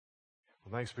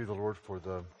Thanks be the Lord for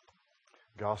the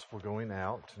gospel going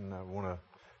out. And I want to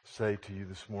say to you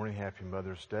this morning, Happy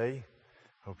Mother's Day.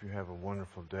 Hope you have a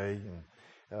wonderful day.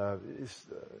 And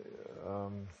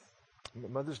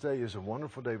Mother's Day is a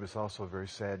wonderful day, but it's also a very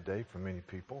sad day for many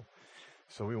people.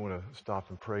 So we want to stop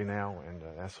and pray now and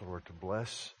ask the Lord to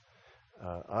bless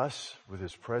us with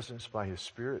His presence by His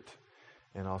Spirit,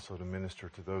 and also to minister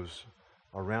to those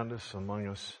around us, among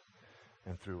us,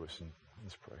 and through us. And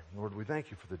let's pray. Lord, we thank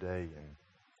you for the day, and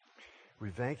we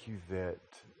thank you that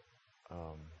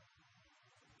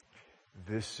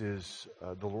this is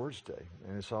the Lord's Day,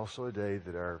 and it's also a day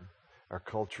that our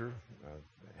culture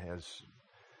has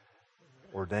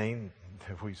ordained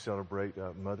that we celebrate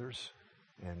mothers.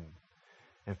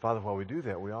 And Father, while we do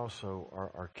that, we also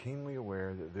are keenly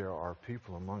aware that there are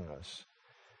people among us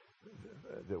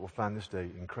that will find this day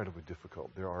incredibly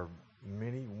difficult. There are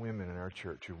many women in our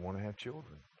church who want to have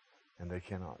children, and they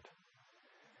cannot.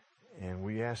 And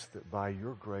we ask that by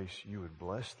your grace you would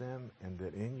bless them, and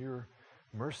that in your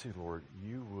mercy, Lord,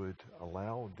 you would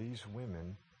allow these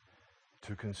women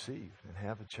to conceive and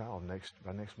have a child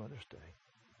by next Mother's Day.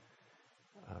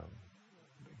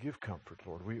 Give comfort,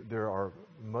 Lord. There are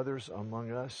mothers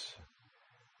among us,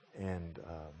 and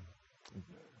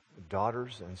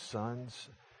daughters and sons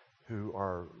who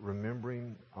are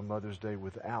remembering a Mother's Day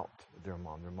without their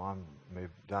mom. Their mom may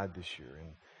have died this year,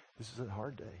 and this is a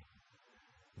hard day.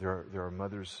 There are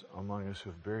mothers among us who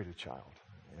have buried a child,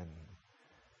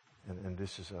 and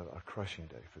this is a crushing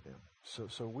day for them.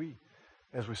 So we,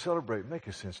 as we celebrate, make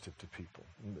us sensitive to people.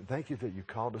 Thank you that you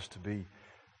called us to be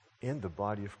in the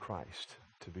body of Christ,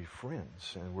 to be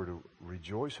friends, and we're to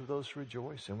rejoice with those who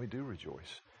rejoice, and we do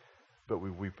rejoice, but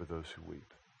we weep with those who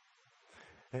weep.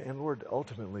 And Lord,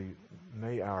 ultimately,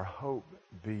 may our hope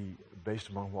be based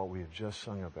upon what we have just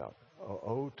sung about.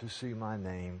 Oh, to see my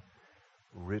name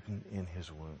written in his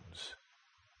wounds.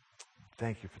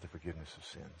 Thank you for the forgiveness of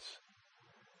sins.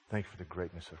 Thank you for the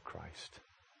greatness of Christ,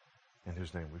 in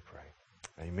whose name we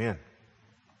pray. Amen.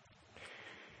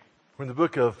 We're in the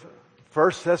book of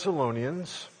 1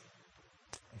 Thessalonians,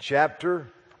 chapter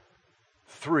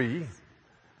 3.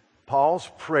 Paul's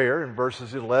prayer in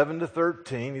verses 11 to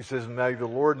 13. He says, may the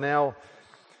Lord now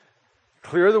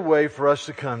clear the way for us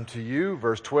to come to you.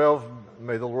 Verse 12,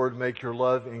 may the Lord make your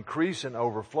love increase and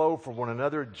overflow for one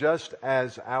another, just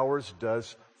as ours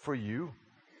does for you.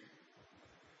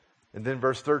 And then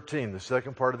verse 13, the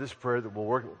second part of this prayer that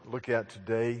we'll look at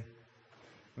today.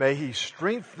 May he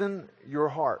strengthen your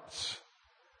hearts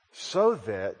so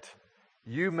that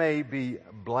you may be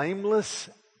blameless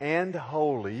and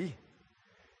holy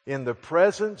in the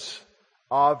presence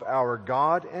of our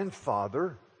God and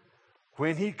Father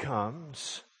when he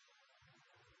comes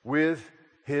with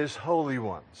his holy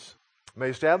ones. May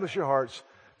establish your hearts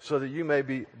so that you may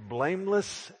be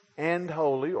blameless and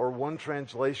holy, or one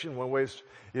translation, one way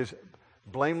is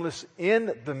blameless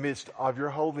in the midst of your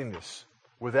holiness,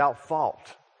 without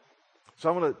fault. So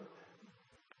I'm going to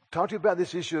talk to you about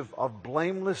this issue of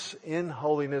blameless in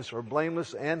holiness, or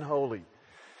blameless and holy.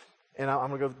 And I'm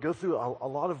going to go through a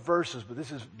lot of verses, but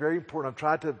this is very important. I've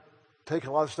tried to take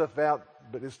a lot of stuff out,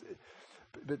 but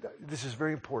this is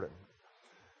very important.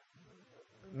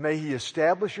 May he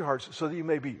establish your hearts so that you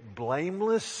may be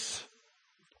blameless,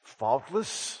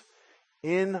 faultless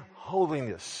in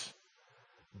holiness.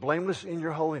 Blameless in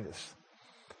your holiness.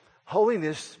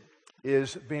 Holiness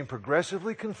is being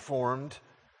progressively conformed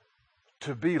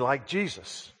to be like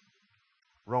Jesus.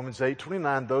 Romans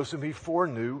 8:29, those whom he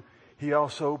foreknew, he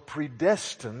also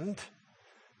predestined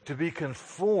to be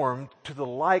conformed to the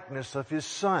likeness of his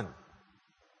Son,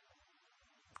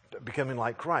 becoming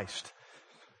like Christ.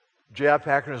 J.I.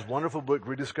 Packer, in his wonderful book,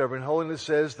 Rediscovering Holiness,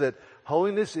 says that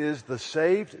holiness is the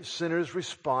saved sinner's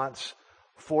response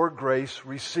for grace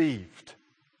received.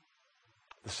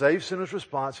 The saved sinner's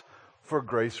response for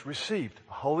grace received.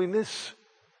 Holiness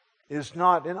is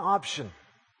not an option.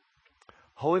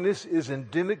 Holiness is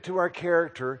endemic to our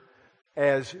character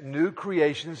as new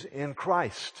creations in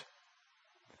Christ.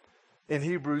 In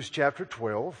Hebrews chapter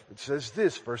 12, it says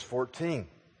this, verse 14.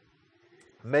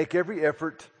 Make every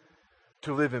effort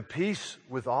to live in peace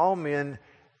with all men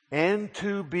and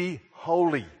to be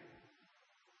holy,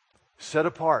 set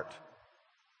apart.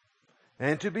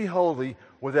 And to be holy,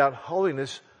 without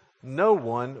holiness, no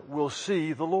one will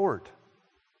see the Lord.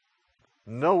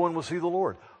 No one will see the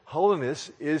Lord. Holiness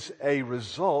is a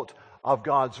result of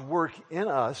God's work in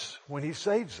us when he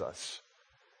saves us.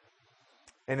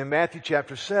 And in Matthew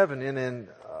chapter 7, in an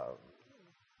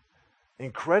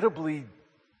incredibly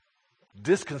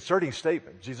disconcerting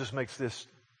statement, Jesus makes this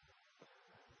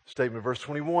statement, verse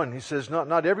 21. He says,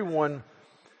 Not everyone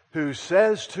who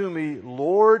says to me,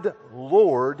 Lord,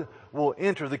 Lord, will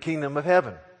enter the kingdom of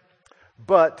heaven,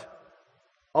 but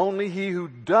only he who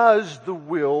does the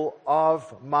will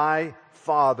of my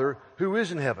Father who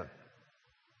is in heaven.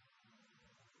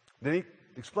 Then he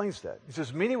explains that. He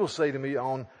says, many will say to me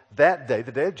on that day,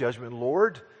 the day of judgment,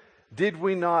 Lord, did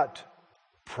we not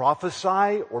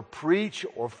prophesy or preach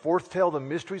or foretell the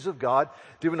mysteries of God?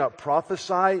 Did we not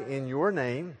prophesy in your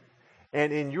name?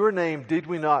 And in your name did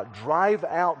we not drive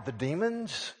out the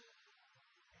demons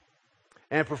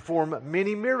and perform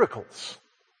many miracles?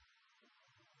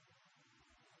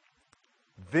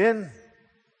 Then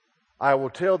I will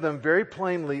tell them very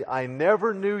plainly, I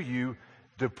never knew you.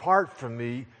 Depart from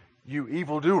me, you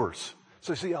evildoers.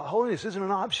 So see, holiness isn't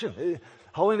an option.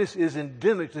 Holiness is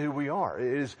endemic to who we are.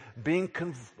 It is being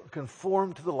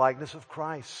conformed to the likeness of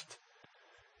Christ.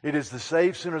 It is the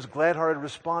saved sinner's glad-hearted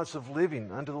response of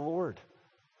living unto the Lord.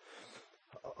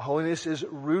 Holiness is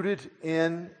rooted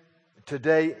in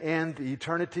today and the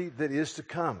eternity that is to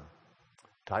come.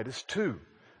 Titus 2,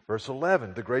 verse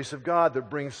 11, the grace of God that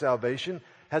brings salvation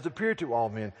has appeared to all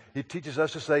men. He teaches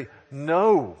us to say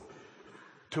no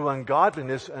to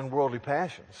ungodliness and worldly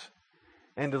passions,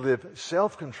 and to live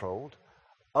self-controlled,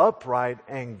 upright,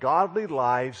 and godly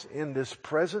lives in this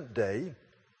present day,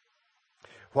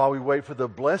 while we wait for the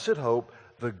blessed hope,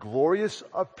 the glorious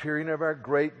appearing of our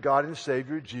great God and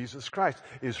Savior, Jesus Christ.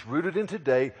 Is rooted in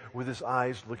today with his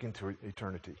eyes looking to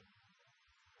eternity.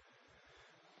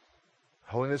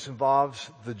 Holiness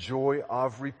involves the joy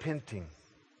of repenting.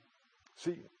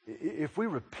 See, if we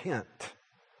repent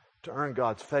to earn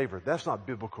God's favor, that's not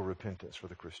biblical repentance for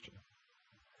the Christian.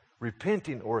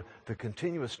 Repenting, or the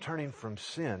continuous turning from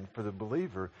sin for the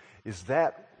believer, is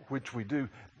that which we do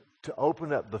to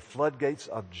open up the floodgates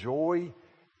of joy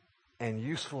and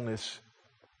usefulness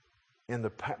in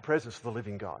the presence of the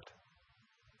living God.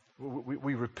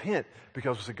 We repent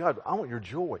because we say, God, I want your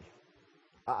joy.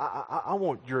 I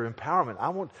want your empowerment. I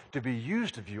want to be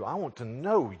used of you. I want to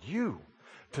know you.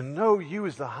 To know you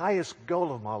is the highest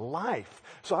goal of my life.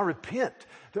 So I repent.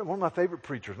 One of my favorite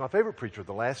preachers of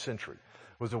the last century,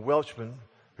 was a Welshman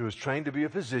who was trained to be a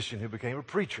physician who became a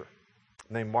preacher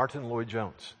named Martin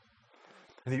Lloyd-Jones.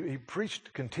 And he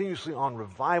preached continuously on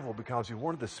revival because he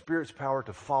wanted the Spirit's power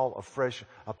to fall afresh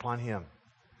upon him.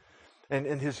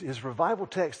 And his revival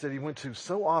text that he went to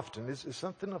so often is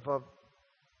something of a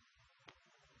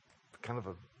kind of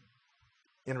a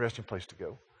interesting place to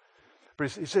go.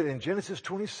 But he said in Genesis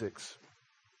 26,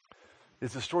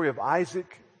 it's the story of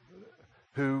Isaac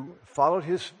who followed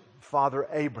his father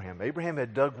Abraham. Abraham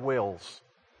had dug wells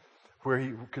where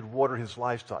he could water his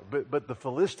livestock. But the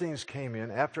Philistines came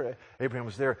in after Abraham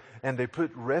was there, and they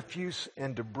put refuse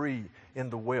and debris in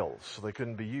the wells so they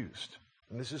couldn't be used.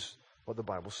 And this is what the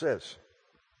Bible says.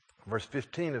 Verse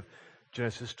 15 of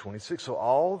Genesis 26. So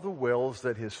all the wells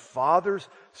that his father's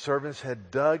servants had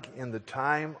dug in the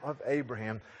time of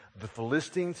Abraham, the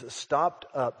Philistines stopped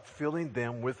up, filling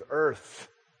them with earth.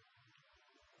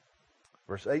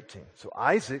 Verse 18. So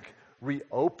Isaac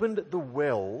reopened the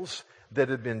wells that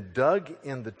had been dug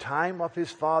in the time of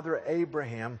his father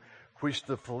Abraham, which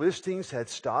the Philistines had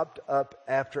stopped up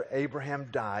after Abraham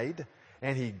died,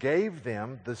 and he gave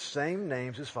them the same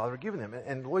names his father had given them.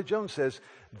 And Lloyd-Jones says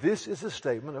this is a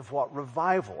statement of what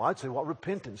revival, I'd say what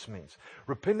repentance means.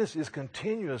 Repentance is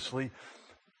continuously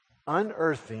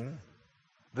unearthing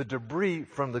the debris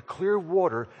from the clear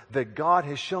water that God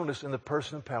has shown us in the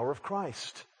person and power of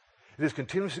Christ. It is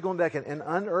continuously going back and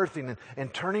unearthing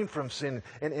and turning from sin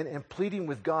and pleading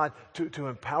with God to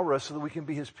empower us so that we can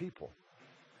be his people.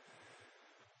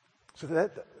 So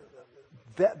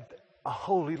that a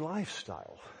holy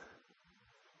lifestyle.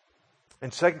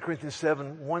 And 2 Corinthians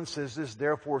 7:1 says this,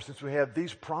 therefore, since we have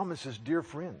these promises, dear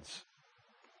friends,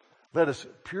 let us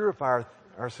purify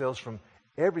ourselves from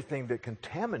everything that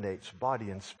contaminates body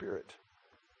and spirit,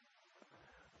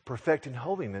 perfecting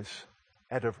holiness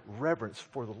out of reverence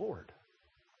for the Lord.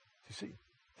 You see,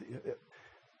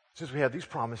 since we have these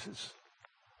promises,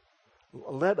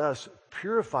 let us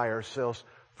purify ourselves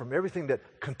from everything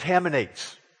that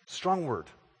contaminates, strong word,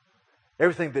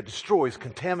 everything that destroys,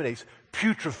 contaminates,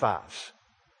 putrefies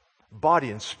body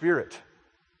and spirit,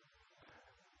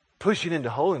 pushing into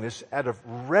holiness out of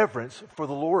reverence for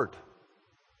the Lord,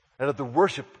 out of the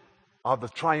worship of the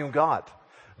triune God.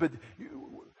 But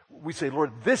we say,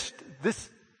 Lord, this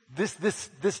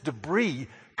debris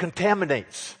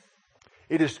contaminates.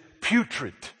 It is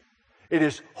putrid. It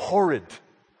is horrid.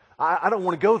 I don't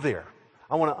want to go there.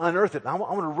 I want to unearth it. I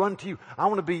want to run to you. I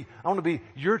want to be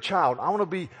your child. I want to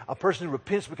be a person who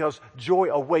repents because joy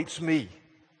awaits me.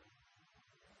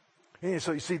 And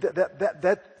so you see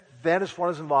that is what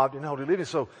is involved in holy living.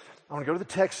 So I want to go to the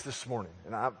text this morning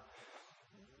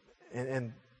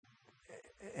and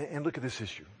look at this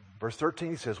issue. Verse 13,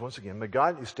 he says, once again, may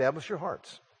God establish your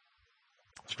hearts,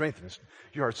 strengthen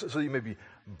your hearts, so you may be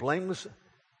blameless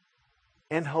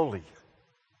and holy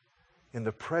in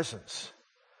the presence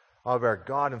of our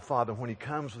God and Father when He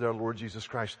comes with our Lord Jesus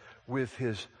Christ with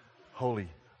His holy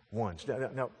ones.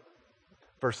 Now,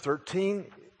 verse 13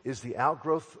 is the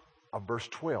outgrowth of verse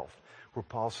 12, where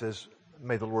Paul says,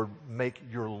 may the Lord make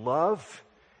your love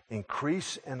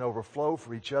increase and overflow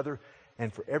for each other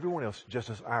and for everyone else, just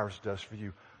as ours does for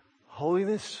you.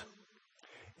 Holiness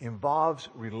involves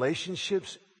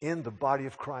relationships in the body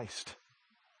of Christ.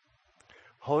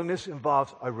 Holiness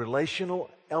involves a relational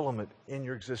element in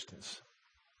your existence.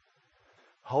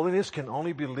 Holiness can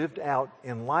only be lived out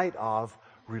in light of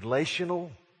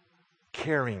relational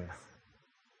caring.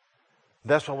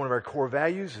 That's why one of our core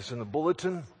values is in the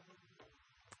bulletin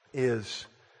is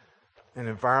an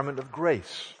environment of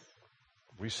grace.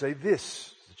 We say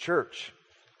this, the church.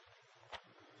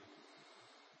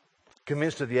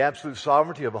 Convinced of the absolute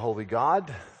sovereignty of a holy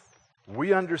God,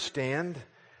 we understand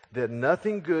that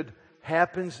nothing good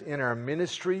happens in our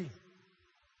ministry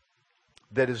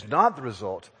that is not the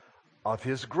result of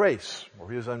His grace or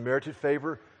His unmerited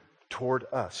favor toward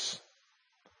us.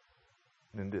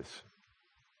 And then this.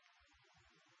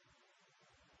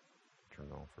 Turn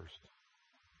it on first.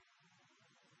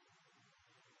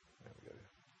 There we go.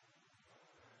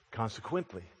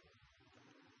 Consequently,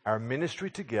 our ministry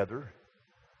together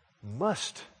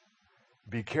must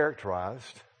be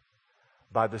characterized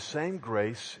by the same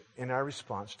grace in our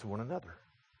response to one another.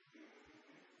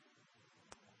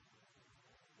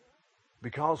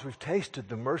 Because we've tasted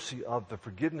the mercy of the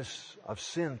forgiveness of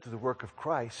sin through the work of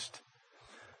Christ,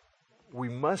 we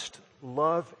must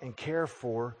love and care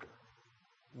for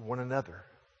one another.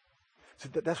 See,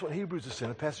 that's what Hebrews is saying.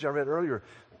 The passage I read earlier,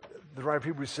 the writer of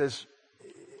Hebrews says,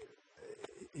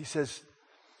 he says,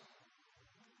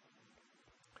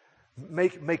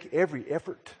 make every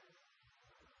effort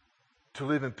to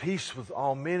live in peace with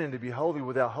all men and to be holy.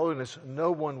 Without holiness,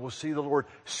 no one will see the Lord.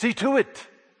 See to it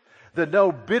that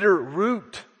no bitter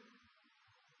root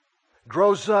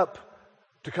grows up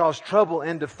to cause trouble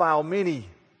and defile many.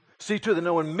 See to it that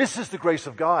no one misses the grace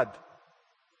of God.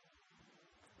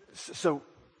 So,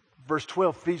 verse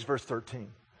 12 feeds verse 13.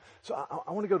 So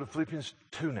I want to go to Philippians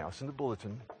 2 now. It's in the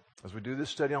bulletin. As we do this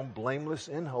study on blameless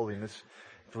and holiness,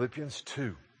 Philippians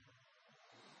 2.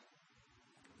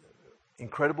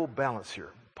 Incredible balance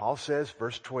here. Paul says,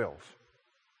 verse 12.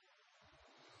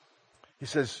 He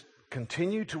says,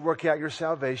 continue to work out your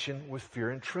salvation with fear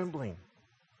and trembling.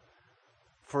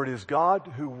 For it is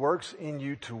God who works in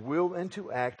you to will and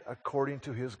to act according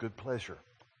to His good pleasure.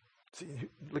 See,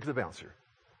 look at the balance here.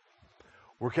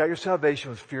 Work out your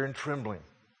salvation with fear and trembling.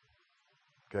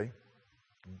 Okay?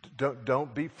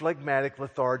 Don't be phlegmatic,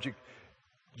 lethargic.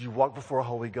 You walk before a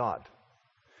holy God.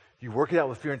 You work it out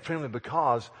with fear and trembling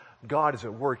because God is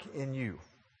at work in you.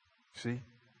 See?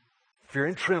 Fear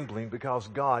and trembling because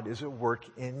God is at work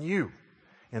in you.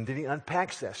 And then he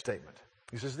unpacks that statement.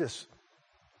 He says this.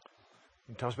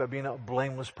 He talks about being a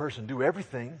blameless person. Do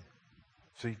everything.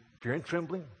 See, fear and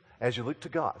trembling as you look to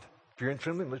God. Fear and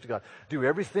trembling, look to God. Do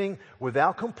everything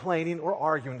without complaining or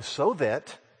arguing so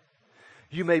that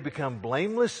you may become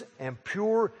blameless and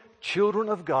pure children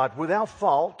of God without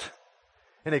fault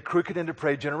in a crooked and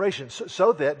depraved generation.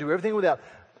 So that, do everything without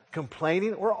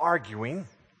complaining or arguing,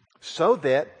 so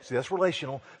that, see that's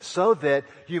relational, so that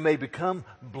you may become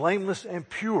blameless and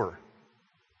pure,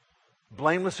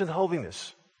 blameless in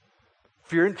holiness,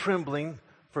 fear and trembling,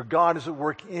 for God is at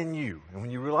work in you. And when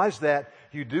you realize that,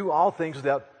 you do all things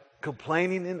without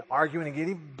complaining and arguing and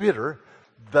getting bitter,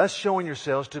 thus showing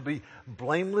yourselves to be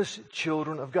blameless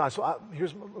children of God. So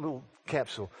here's a little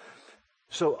capsule.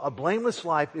 So a blameless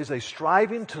life is a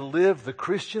striving to live the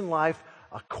Christian life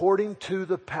according to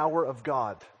the power of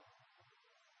God.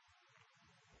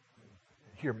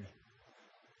 Hear me.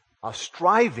 A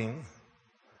striving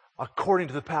according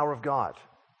to the power of God.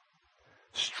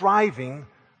 Striving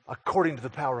according to the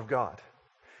power of God.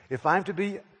 If I'm to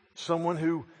be someone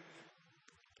who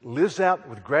lives out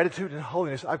with gratitude and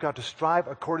holiness, I've got to strive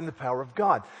according to the power of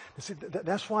God. You see,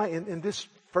 that's why in this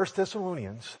 1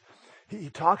 Thessalonians, he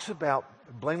talks about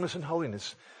blameless and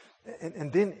holiness.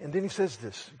 And then he says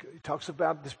this. He talks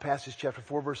about this passage, chapter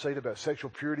 4, verse 8, about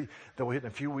sexual purity that we'll hit in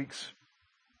a few weeks.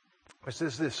 He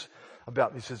says this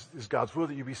about, he says, it's God's will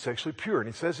that you be sexually pure. And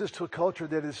he says this to a culture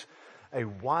that is a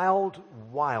wild,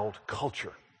 wild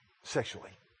culture, sexually.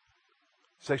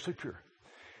 Sexually pure.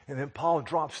 And then Paul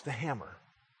drops the hammer.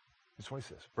 That's what he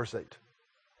says. Verse 8.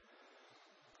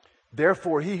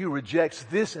 Therefore, he who rejects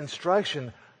this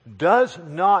instruction does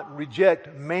not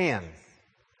reject man,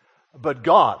 but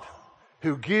God,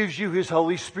 who gives you his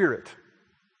Holy Spirit.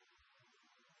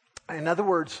 In other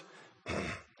words,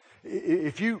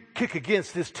 if you kick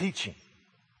against this teaching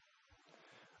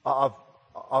of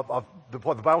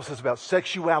what the Bible says about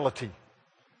sexuality,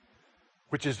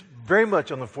 which is very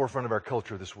much on the forefront of our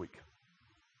culture this week,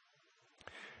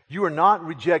 you are not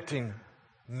rejecting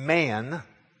man,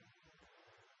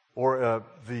 or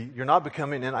you're not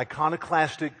becoming an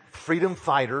iconoclastic freedom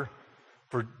fighter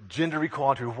for gender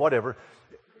equality or whatever.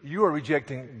 You are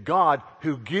rejecting God,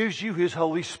 who gives you his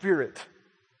Holy Spirit.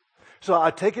 So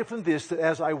I take it from this that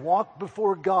as I walk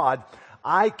before God,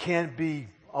 I can be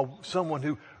someone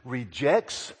who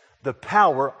rejects the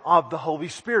power of the Holy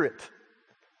Spirit.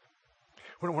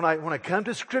 When I come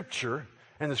to Scripture,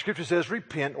 and the Scripture says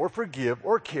repent or forgive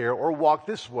or care or walk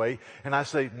this way, and I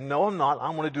say, no, I'm not.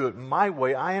 I'm going to do it my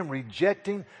way. I am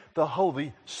rejecting the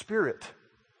Holy Spirit.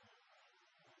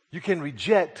 You can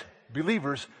reject,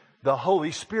 believers, the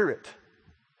Holy Spirit.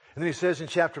 And then he says in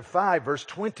chapter 5, verse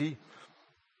 20, he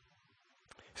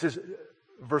says,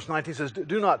 verse 19 says,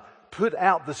 do not put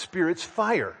out the Spirit's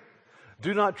fire.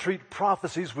 Do not treat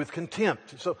prophecies with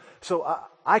contempt. So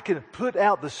I can put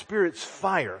out the Spirit's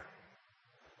fire.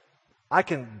 I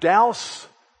can douse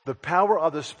the power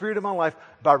of the Spirit in my life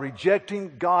by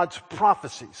rejecting God's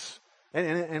prophecies.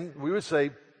 And we would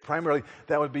say primarily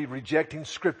that would be rejecting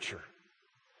Scripture.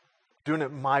 Doing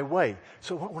it my way.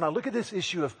 So when I look at this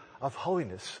issue of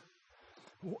holiness,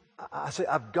 I say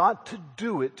I've got to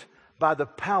do it by the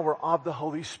power of the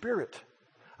Holy Spirit.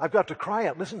 I've got to cry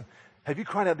out. Listen, have you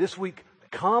cried out this week,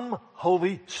 come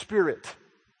Holy Spirit?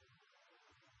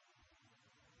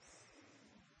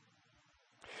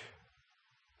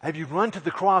 Have you run to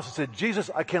the cross and said, Jesus,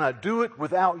 I cannot do it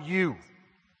without you?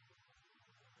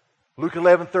 Luke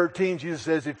 11:13, Jesus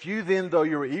says, if you then, though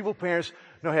you are evil parents,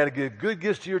 know how to give good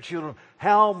gifts to your children,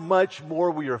 how much more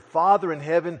will your Father in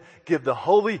heaven give the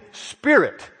Holy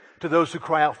Spirit to those who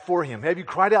cry out for him? Have you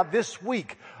cried out this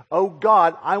week, oh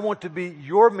God, I want to be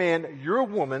your man, your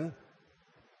woman,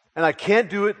 and I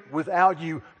can't do it without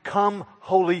you. Come,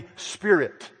 Holy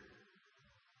Spirit.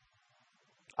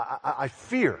 I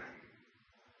fear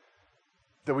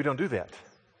that we don't do that.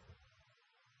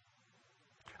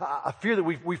 I fear that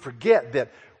we forget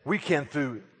that we can,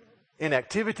 through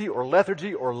inactivity or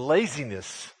lethargy or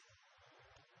laziness,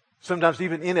 sometimes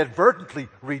even inadvertently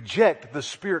reject the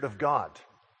Spirit of God,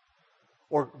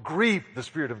 or grieve the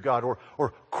Spirit of God,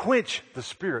 or quench the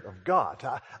Spirit of God.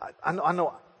 I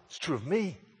know it's true of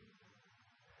me.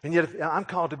 And yet I'm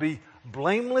called to be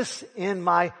blameless in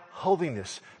my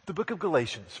holiness. The book of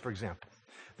Galatians, for example.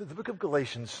 The book of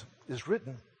Galatians is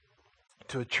written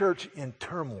to a church in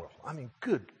turmoil. I mean,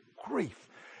 good grief.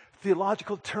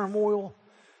 Theological turmoil.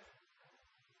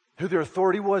 Who their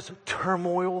authority was,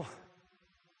 turmoil.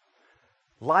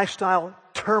 Lifestyle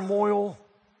turmoil.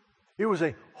 It was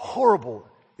a horrible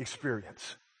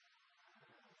experience.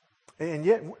 And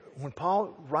yet, when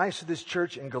Paul writes to this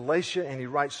church in Galatia, and he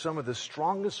writes some of the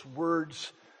strongest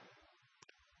words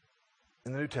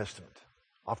in the New Testament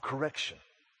of correction,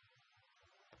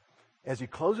 as he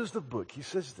closes the book, he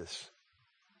says this,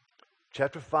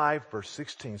 chapter 5, verse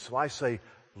 16, so I say,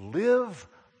 live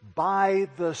by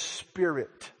the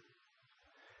Spirit,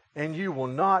 and you will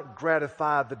not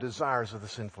gratify the desires of the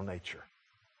sinful nature.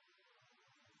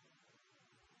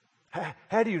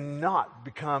 How do you not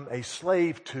become a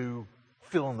slave to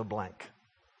fill in the blank?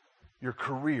 Your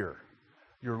career,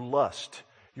 your lust,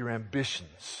 your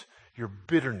ambitions, your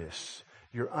bitterness,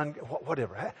 your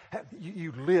whatever.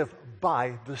 You live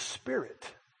by the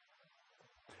Spirit.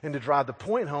 And to drive the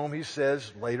point home, he says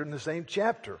later in the same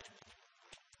chapter,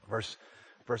 verse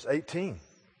 18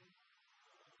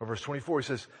 or verse 24, he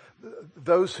says,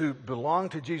 those who belong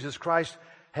to Jesus Christ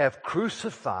have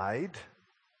crucified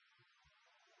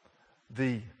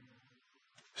the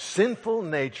sinful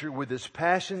nature with its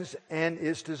passions and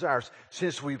its desires.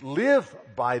 Since we live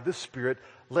by the Spirit,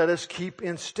 let us keep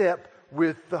in step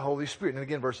with the Holy Spirit. And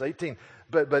again, verse 18,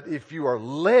 but if you are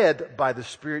led by the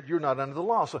Spirit, you're not under the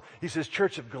law. So he says,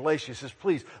 Church of Galatia, he says,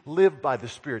 please live by the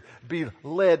Spirit. Be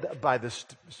led by the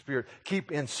Spirit.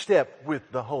 Keep in step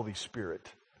with the Holy Spirit.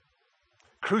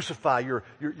 Crucify your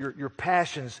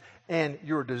passions and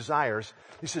your desires.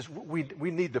 He says, we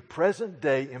need the present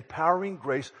day empowering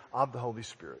grace of the Holy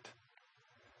Spirit.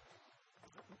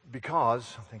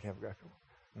 Because, I think I have a graphic.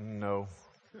 No.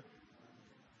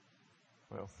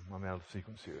 Well, I'm out of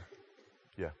sequence here.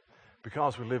 Yeah.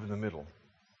 Because we live in the middle.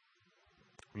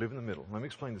 We live in the middle. Let me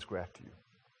explain this graph to you.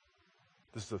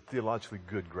 This is a theologically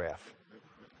good graph.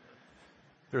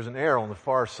 There's an arrow on the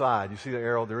far side. You see the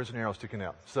arrow? There is an arrow sticking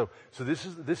out. So this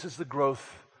is the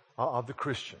growth of the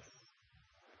Christian.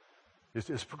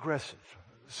 It's progressive.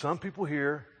 Some people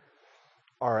here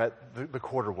are at the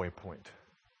quarter-way point.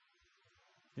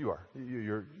 You are.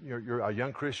 You're a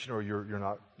young Christian, or you're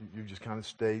not. You just kind of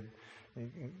stayed.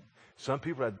 Some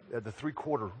people are at the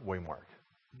three-quarter-way mark.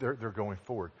 They're going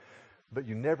forward. But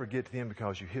you never get to the end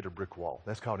because you hit a brick wall.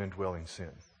 That's called indwelling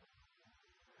sin.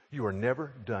 You are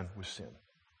never done with sin.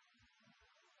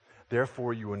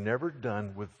 Therefore, you are never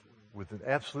done with an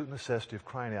absolute necessity of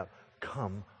crying out,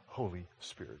 "Come, Holy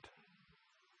Spirit.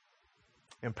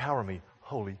 Empower me,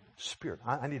 Holy Spirit."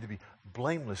 I need to be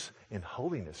blameless in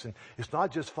holiness. And it's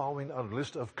not just following a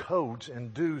list of codes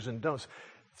and do's and don'ts.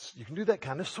 You can do that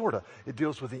kind of, sort of. It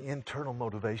deals with the internal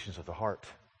motivations of the heart.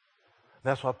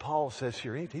 That's why Paul says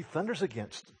here, he thunders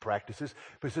against practices,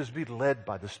 but he says be led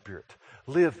by the Spirit.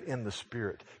 Live in the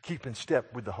Spirit. Keep in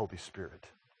step with the Holy Spirit.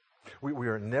 We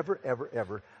are never, ever,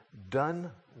 ever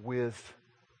done with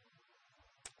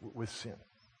sin.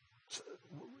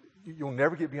 You'll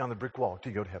never get beyond the brick wall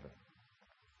till you go to heaven.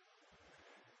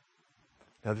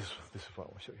 Now, this is what I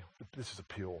want to show you. This is a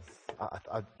pill.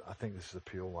 I think this is a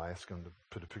pill. I asked them to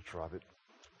put a picture of it.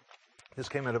 This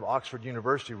came out of Oxford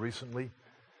University recently.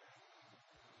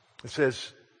 It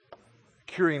says,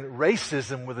 curing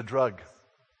racism with a drug.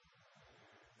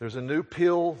 There's a new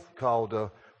pill called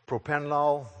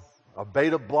propranolol, a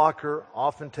beta blocker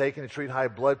often taken to treat high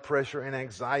blood pressure and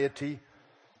anxiety.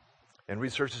 And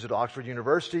researchers at Oxford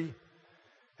University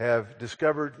have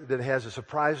discovered that it has a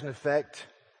surprising effect,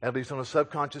 at least on a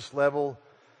subconscious level.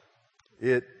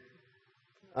 It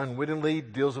unwittingly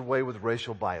deals away with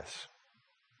racial bias.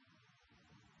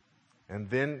 And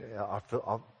then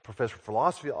a professor of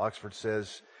philosophy at Oxford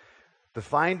says, the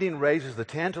finding raises the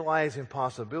tantalizing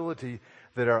possibility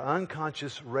that our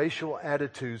unconscious racial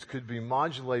attitudes could be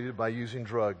modulated by using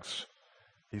drugs.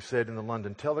 He said in the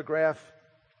London Telegraph.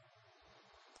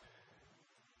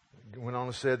 He went on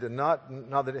and said that not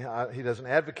that he doesn't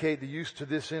advocate the use to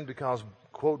this end because,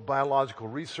 quote, biological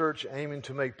research aiming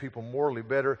to make people morally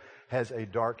better has a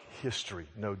dark history,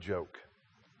 no joke.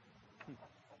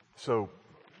 So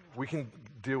we can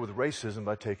deal with racism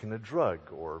by taking a drug,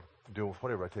 or deal with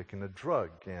whatever by taking a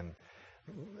drug, and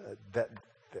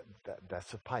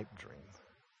that's a pipe dream.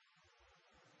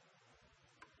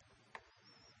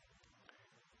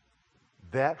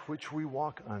 That which we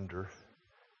walk under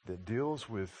that deals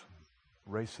with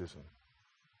racism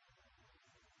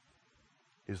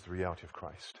is the reality of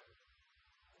Christ.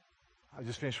 I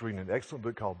just finished reading an excellent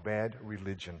book called Bad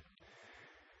Religion.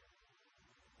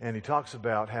 And he talks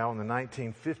about how in the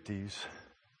 1950s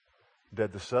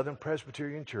that the Southern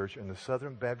Presbyterian Church and the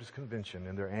Southern Baptist Convention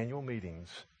in their annual meetings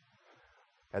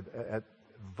had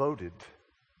voted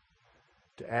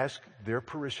to ask their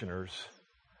parishioners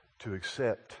to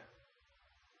accept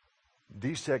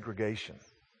desegregation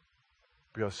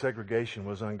because segregation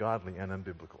was ungodly and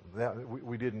unbiblical.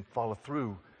 We didn't follow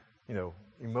through,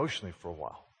 emotionally for a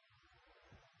while.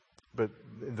 But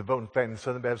the vote, in fact, in the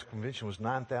Southern Baptist Convention was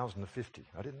 9,050.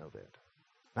 I didn't know that.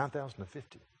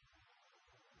 9,050.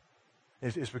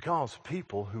 It's because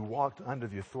people who walked under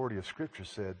the authority of Scripture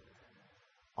said,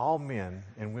 all men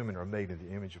and women are made in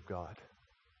the image of God.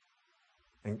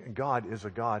 And God is a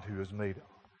God who has made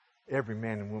every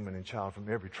man and woman and child from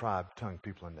every tribe, tongue,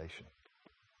 people, and nation.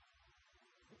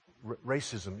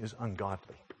 Racism is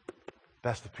ungodly.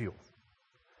 That's the appeal.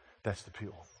 That's the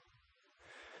appeal.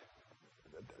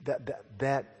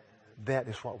 That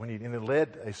is what we need. And it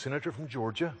led a senator from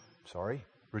Georgia,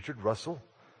 Richard Russell,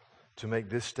 to make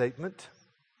this statement.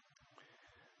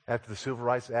 After the Civil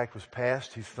Rights Act was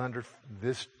passed, he thundered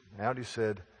this out. He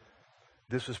said,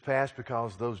 this was passed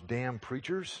because those damn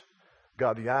preachers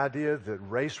got the idea that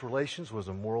race relations was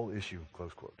a moral issue,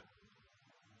 close quote.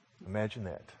 Imagine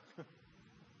that.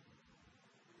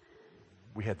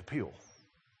 We had the appeal.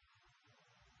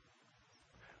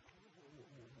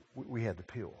 We had the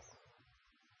appeal.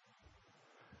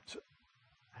 So,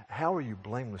 how are you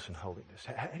blameless in holiness?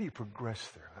 How do you progress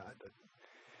there?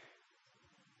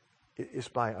 It's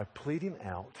by a pleading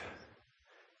out,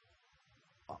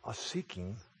 a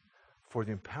seeking for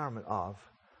the empowerment of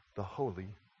the Holy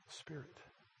Spirit.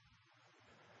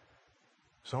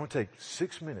 So I'm going to take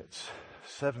 6 minutes,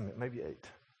 7 minutes, maybe 8.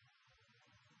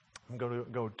 I'm going to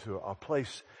go to a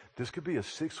place. This could be a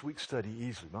 6-week study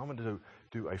easily, but I'm going to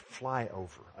do a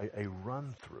flyover, a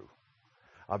run-through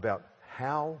about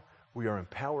how we are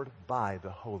empowered by the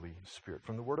Holy Spirit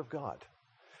from the Word of God.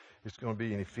 It's going to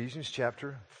be in Ephesians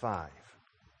chapter 5.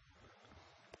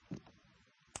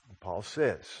 Paul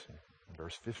says, in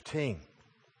verse 15,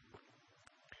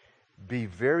 be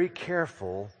very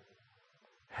careful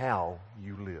how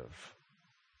you live.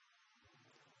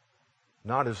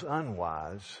 Not as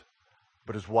unwise,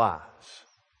 but as wise.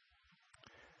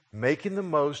 Making the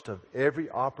most of every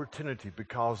opportunity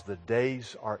because the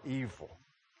days are evil.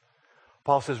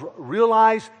 Paul says,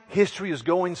 realize history is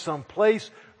going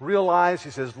someplace. Realize, he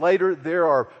says later, there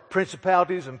are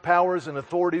principalities and powers and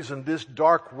authorities in this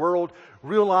dark world.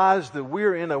 Realize that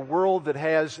we're in a world that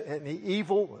has an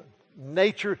evil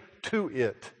nature to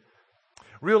it.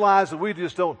 Realize that we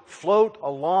just don't float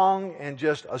along and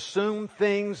just assume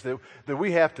things, that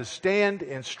we have to stand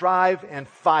and strive and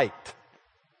fight.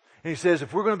 And he says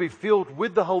if we're going to be filled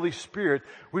with the Holy Spirit,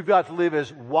 we've got to live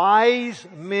as wise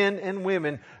men and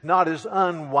women, not as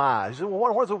unwise.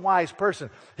 What is a wise person?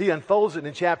 He unfolds it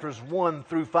in chapters 1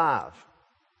 through 5.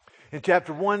 In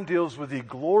chapter 1 deals with the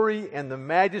glory and the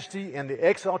majesty and the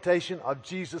exaltation of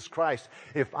Jesus Christ.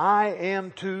 If I am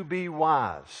to be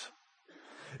wise,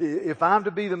 if I'm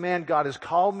to be the man God has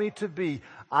called me to be,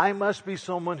 I must be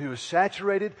someone who is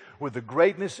saturated with the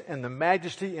greatness and the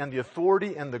majesty and the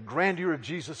authority and the grandeur of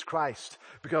Jesus Christ.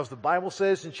 Because the Bible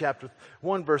says in chapter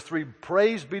 1 verse 3,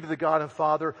 praise be to the God and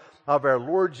Father of our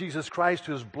Lord Jesus Christ,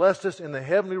 who has blessed us in the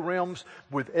heavenly realms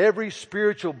with every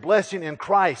spiritual blessing in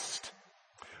Christ.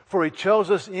 For He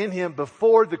chose us in Him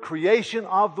before the creation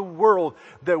of the world,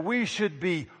 that we should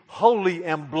be holy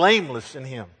and blameless in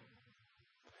Him.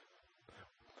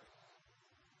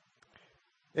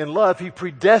 In love, He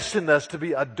predestined us to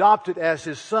be adopted as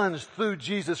His sons through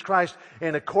Jesus Christ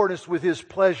in accordance with His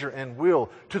pleasure and will,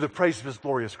 to the praise of His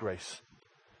glorious grace.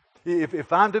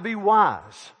 If I'm to be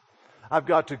wise, I've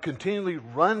got to continually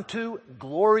run to,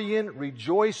 glory in,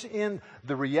 rejoice in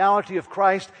the reality of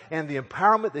Christ and the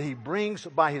empowerment that He brings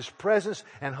by His presence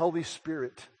and Holy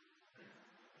Spirit.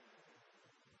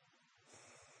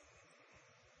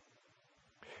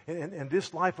 And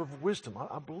this life of wisdom,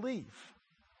 I believe,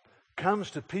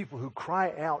 comes to people who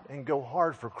cry out and go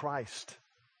hard for Christ.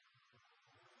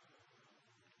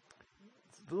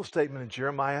 It's a little statement in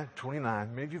Jeremiah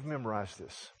 29. Many of you have memorized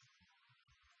this.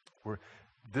 Where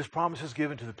this promise is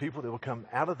given to the people that will come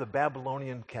out of the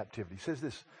Babylonian captivity. It says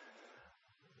this,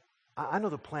 I know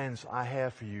the plans I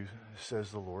have for you, says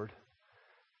the Lord.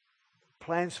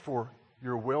 Plans for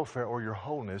your welfare or your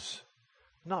wholeness,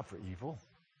 not for evil,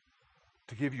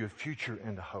 to give you a future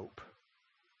and a hope.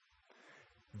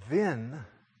 Then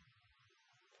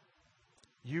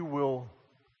you will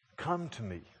come to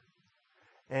me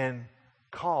and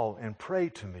call and pray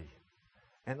to me,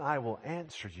 and I will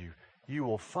answer you. You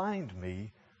will find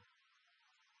me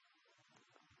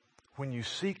when you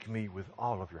seek me with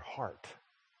all of your heart.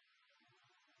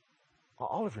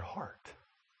 All of your heart.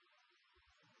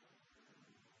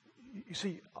 You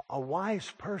see, a wise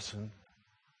person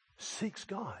seeks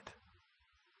God.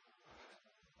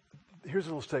 Here's a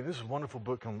little statement. This is a wonderful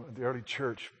book on the early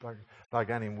church by a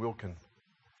guy named Wilkin.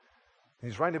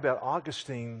 And he's writing about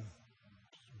Augustine's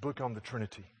book on the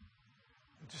Trinity.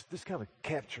 This kind of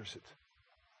captures it.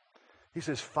 He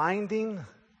says, finding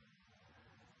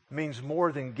means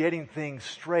more than getting things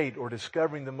straight or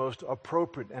discovering the most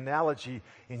appropriate analogy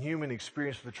in human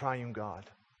experience for the triune God.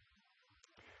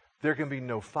 There can be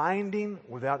no finding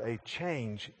without a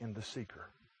change in the seeker.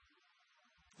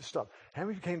 Stop. How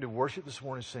many of you came to worship this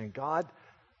morning saying, God,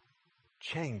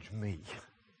 change me?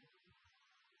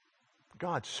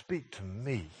 God, speak to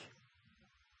me.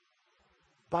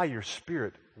 By your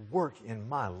Spirit, work in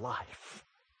my life.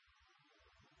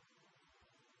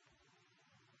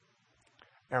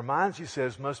 Our minds, he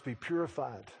says, must be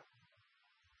purified.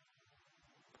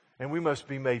 And we must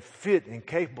be made fit and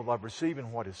capable of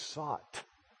receiving what is sought.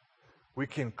 We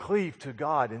can cleave to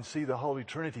God and see the Holy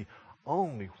Trinity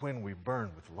only when we burn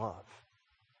with love.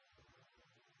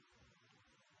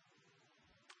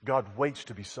 God waits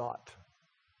to be sought.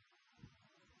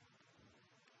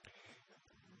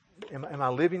 Am I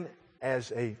living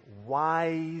as a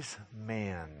wise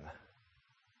man?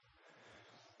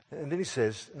 And then he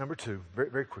says, number 2,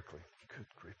 very, very quickly. Good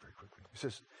grief, very quickly. He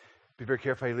says, be very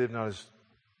careful how you live, not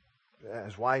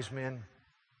as wise men.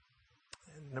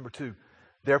 And number 2,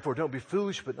 therefore don't be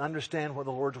foolish, but understand what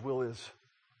the Lord's will is.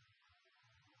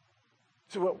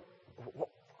 So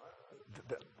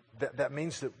that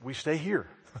means that we stay here.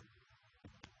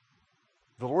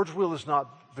 The Lord's will is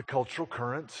not the cultural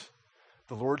currents.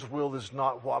 The Lord's will is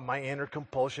not what my inner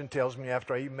compulsion tells me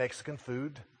after I eat Mexican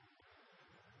food.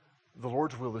 The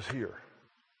Lord's will is here.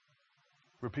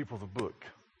 We're people of the book.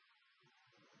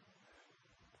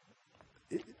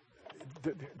 I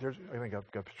think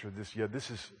I've got a picture of this. Yeah,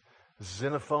 this is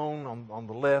Xenophon on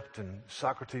the left and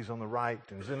Socrates on the right.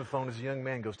 And Xenophon is a young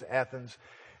man, goes to Athens.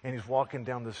 and he's walking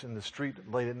down in the street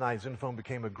late at night. Xenophon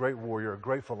became a great warrior, a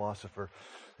great philosopher.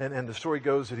 And the story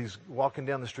goes that he's walking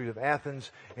down the street of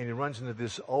Athens, and he runs into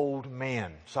this old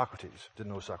man, Socrates.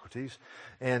 Didn't know Socrates.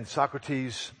 And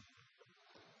Socrates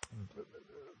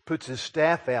puts his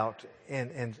staff out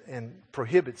and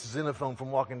prohibits Xenophon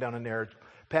from walking down a narrow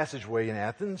passageway in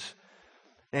Athens.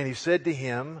 And he said to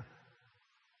him,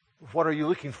 "What are you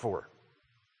looking for?"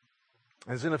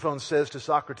 And Xenophon says to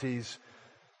Socrates,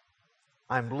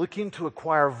 "I'm looking to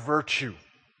acquire virtue,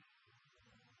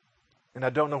 and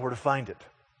I don't know where to find it."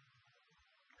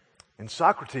 And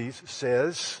Socrates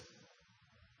says,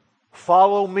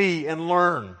 "Follow me and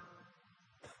learn."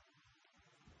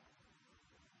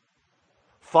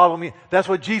 Follow me. That's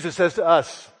what Jesus says to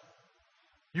us.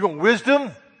 You want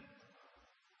wisdom?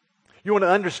 You want to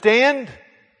understand?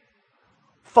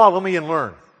 Follow me and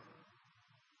learn.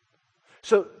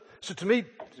 So to me,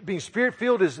 being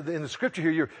Spirit-filled is in the Scripture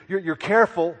here. You're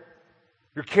careful.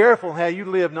 You're careful how you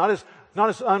live, not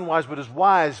as unwise, but as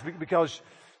wise, because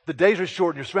the days are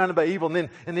short and you're surrounded by evil. And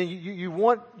then you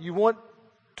want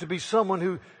to be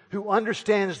someone who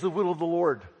understands the will of the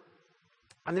Lord.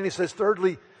 And then he says,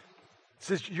 thirdly,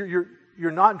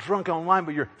 you're not drunk on wine,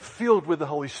 but you're filled with the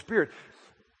Holy Spirit.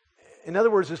 In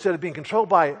other words, instead of being controlled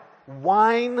by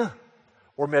wine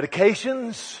or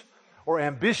medications or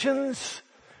ambitions,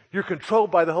 you're controlled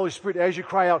by the Holy Spirit as you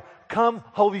cry out, "Come,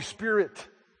 Holy Spirit."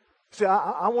 See,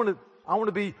 I want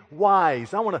to be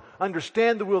wise. I want to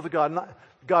understand the will of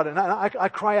God. And I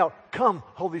cry out, "Come,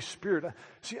 Holy Spirit."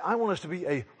 See, I want us to be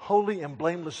a holy and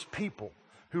blameless people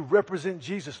who represent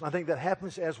Jesus. And I think that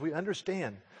happens as we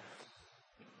understand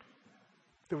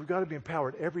that we've got to be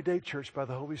empowered every day, church, by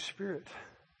the Holy Spirit.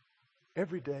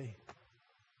 Every day.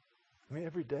 I mean,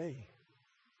 every day.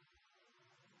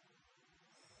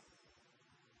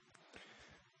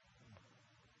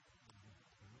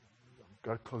 I've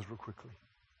got to close real quickly.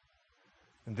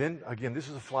 And then, again, this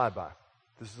is a flyby.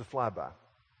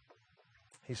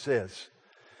 He says,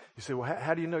 you say, well,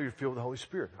 how do you know you're filled with the Holy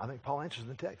Spirit? I think Paul answers in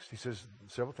the text. He says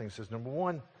several things. He says, number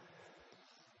one,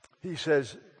 he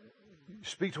says,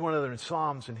 speak to one another in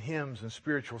psalms and hymns and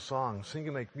spiritual songs. Sing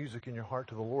and make music in your heart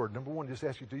to the Lord. Number one, just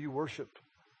ask you, do you worship?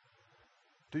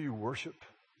 Do you worship?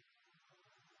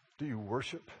 Do you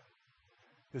worship?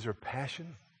 Is there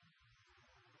passion?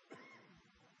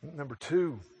 Number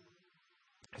two,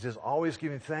 he says, always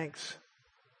giving thanks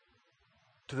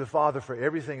to the Father for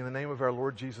everything in the name of our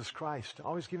Lord Jesus Christ.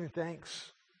 Always giving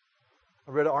thanks.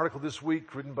 I read an article this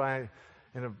week written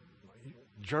in a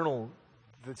journal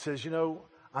that says,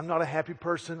 I'm not a happy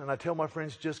person, and I tell my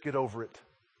friends, just get over it.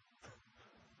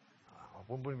 I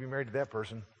wouldn't be married to that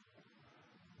person.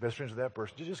 Best friends with that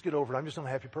person. Just get over it. I'm just not a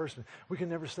happy person. We can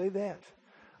never say that.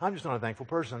 I'm just not a thankful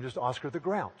person. I'm just Oscar the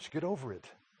Grouch. Get over it.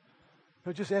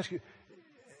 Just ask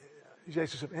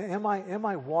yourself, am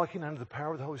I walking under the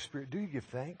power of the Holy Spirit? Do you give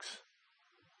thanks?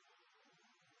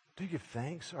 Do you give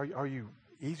thanks? Are you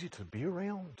easy to be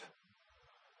around?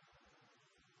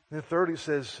 And then third, he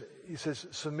says,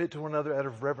 submit to one another out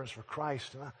of reverence for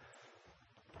Christ. And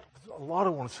there's a lot I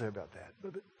want to say about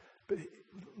that. But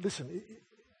listen,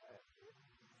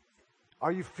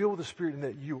 are you filled with the Spirit in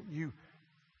that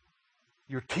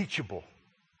you're teachable?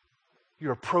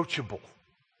 You're approachable.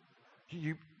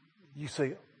 You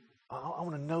say, I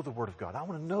want to know the Word of God. I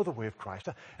want to know the way of Christ.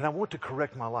 And I want to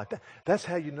correct my life. That's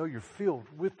how you know you're filled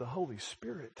with the Holy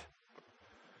Spirit.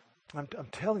 I'm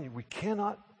telling you, we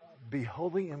cannot be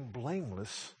holy and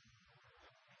blameless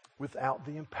without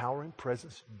the empowering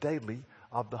presence daily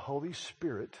of the Holy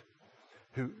Spirit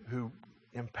who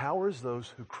empowers those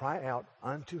who cry out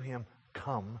unto Him,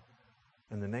 come,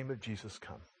 in the name of Jesus,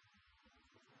 come.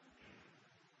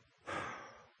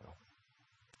 Well,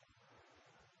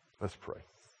 let's pray.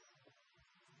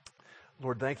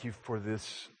 Lord, thank you for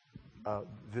this.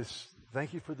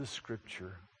 Thank you for the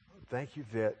Scripture. Thank you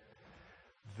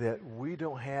that we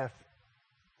don't have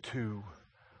to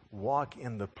walk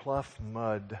in the pluff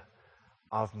mud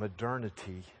of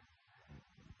modernity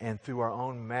and through our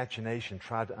own imagination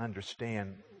try to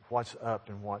understand what's up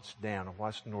and what's down, and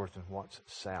what's north and what's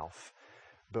south.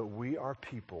 But we are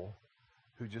people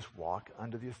who just walk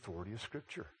under the authority of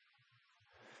Scripture.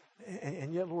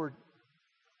 And yet, Lord,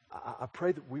 I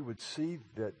pray that we would see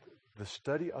that the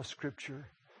study of Scripture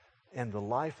and the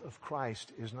life of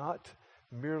Christ is not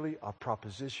merely a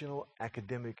propositional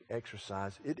academic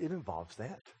exercise. It involves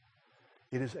that.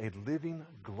 It is a living,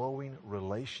 glowing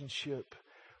relationship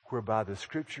whereby the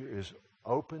Scripture is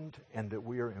opened and that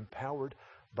we are empowered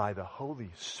by the Holy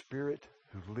Spirit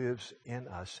who lives in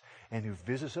us and who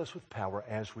visits us with power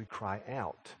as we cry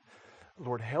out.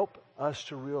 Lord, help us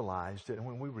to realize that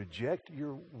when we reject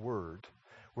your word,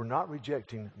 We're not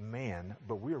rejecting man,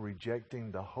 but we are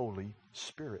rejecting the Holy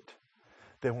Spirit.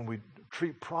 That when we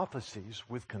treat prophecies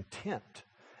with contempt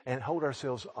and hold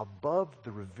ourselves above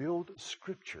the revealed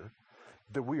Scripture,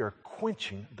 that we are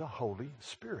quenching the Holy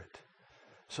Spirit.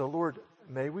 So, Lord,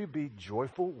 may we be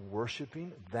joyful,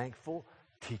 worshiping, thankful,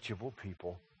 teachable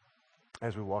people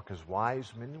as we walk as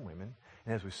wise men and women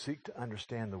and as we seek to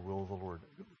understand the will of the Lord.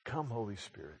 Come, Holy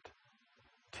Spirit,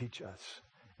 teach us,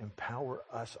 empower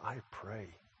us, I pray.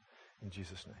 In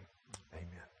Jesus' name,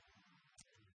 amen.